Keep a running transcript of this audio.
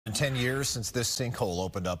10 years since this sinkhole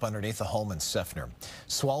opened up underneath a home in Seffner.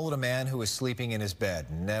 Swallowed a man who was sleeping in his bed.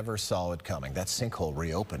 Never saw it coming. That sinkhole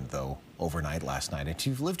reopened, though, overnight last night. And if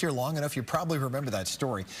you've lived here long enough, you probably remember that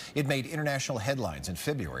story. It made international headlines in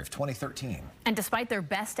February of 2013. And despite their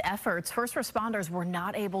best efforts, first responders were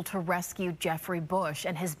not able to rescue Jeffrey Bush,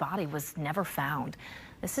 and his body was never found.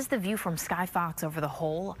 This is the view from Sky Fox over the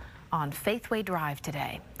hole on Faithway Drive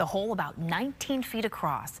today. The hole about 19 feet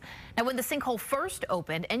across. Now, when the sinkhole first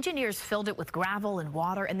opened, engineers filled it with gravel and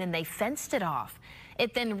water, and then they fenced it off.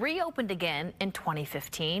 It then reopened again in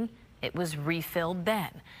 2015. It was refilled then.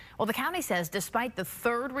 Well, the county says despite the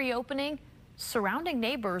third reopening, surrounding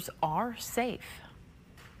neighbors are safe.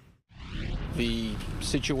 The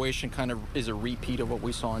situation kind of is a repeat of what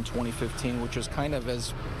we saw in 2015, which was kind of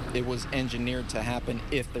as it was engineered to happen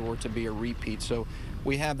if there were to be a repeat. So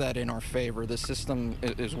we have that in our favor. The system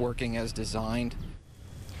is working as designed.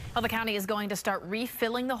 Well, the county is going to start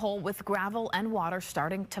refilling the hole with gravel and water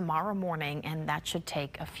starting tomorrow morning, and that should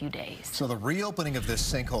take a few days. So the reopening of this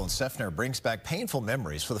sinkhole in Seffner brings back painful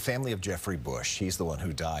memories for the family of Jeffrey Bush. He's the one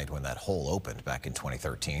who died when that hole opened back in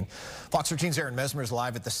 2013. Fox 13's Aaron Mesmer is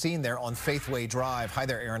live at the scene there on Faithway Drive. Hi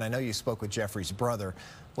there, Aaron. I know you spoke with Jeffrey's brother.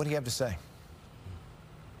 What do you have to say?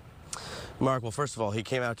 Mark, well, first of all, he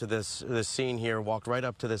came out to this scene here, walked right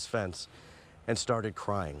up to this fence, and started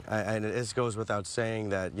crying. And it goes without saying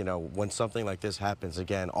that, you know, when something like this happens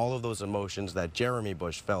again, all of those emotions that Jeremy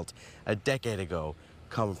Bush felt a decade ago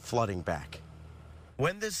come flooding back.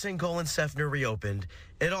 When this sinkhole in Seffner reopened,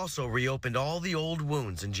 it also reopened all the old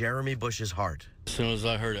wounds in Jeremy Bush's heart. As soon as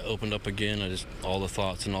I heard it opened up again, all the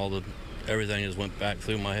thoughts and everything just went back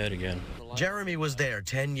through my head again. Jeremy was there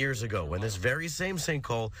 10 years ago when this very same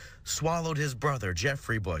sinkhole swallowed his brother,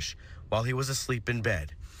 Jeffrey Bush, while he was asleep in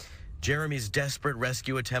bed. Jeremy's desperate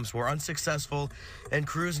rescue attempts were unsuccessful, and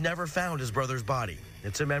crews never found his brother's body.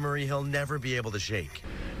 It's a memory he'll never be able to shake.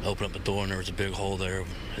 I opened up the door, and there was a big hole there.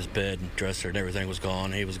 His bed, dresser, and everything was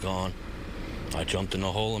gone. He was gone. I jumped in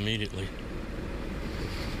the hole immediately.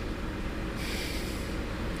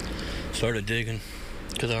 Started digging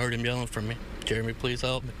because I heard him yelling for me. Jeremy, please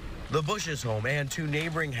help me. The Bush's home and two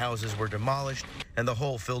neighboring houses were demolished and the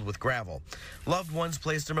hole filled with gravel. Loved ones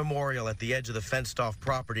placed a memorial at the edge of the fenced-off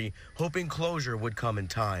property, hoping closure would come in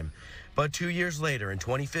time. But 2 years later, in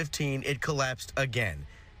 2015, it collapsed again.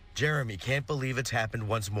 Jeremy can't believe it's happened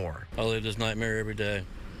once more. I live this nightmare every day.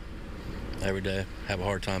 Every day. Have a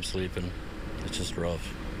hard time sleeping. It's just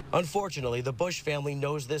rough. Unfortunately, the Bush family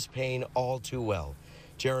knows this pain all too well.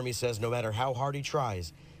 Jeremy says no matter how hard he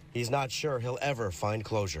tries, he's not sure he'll ever find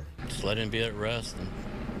closure. Just let him be at rest.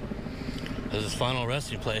 And his final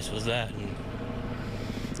resting place was that. And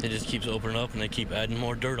it just keeps opening up, and they keep adding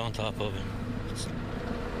more dirt on top of it.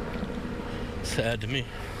 It's sad to me.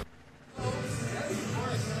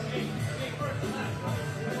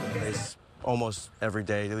 He's almost every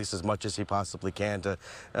day, at least as much as he possibly can, to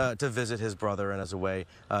visit his brother and as a way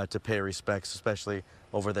to pay respects, especially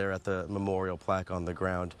over there at the memorial plaque on the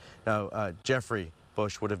ground. Now, Jeffrey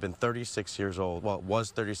Bush would have been 36 years old, well,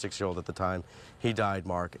 was 36 years old at the time he died,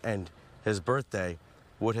 Mark, and his birthday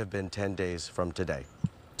would have been 10 days from today.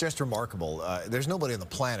 Just remarkable. There's nobody on the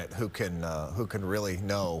planet who can really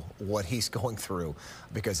know what he's going through,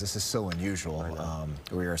 because this is so unusual.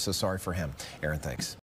 We are so sorry for him. Aaron, thanks.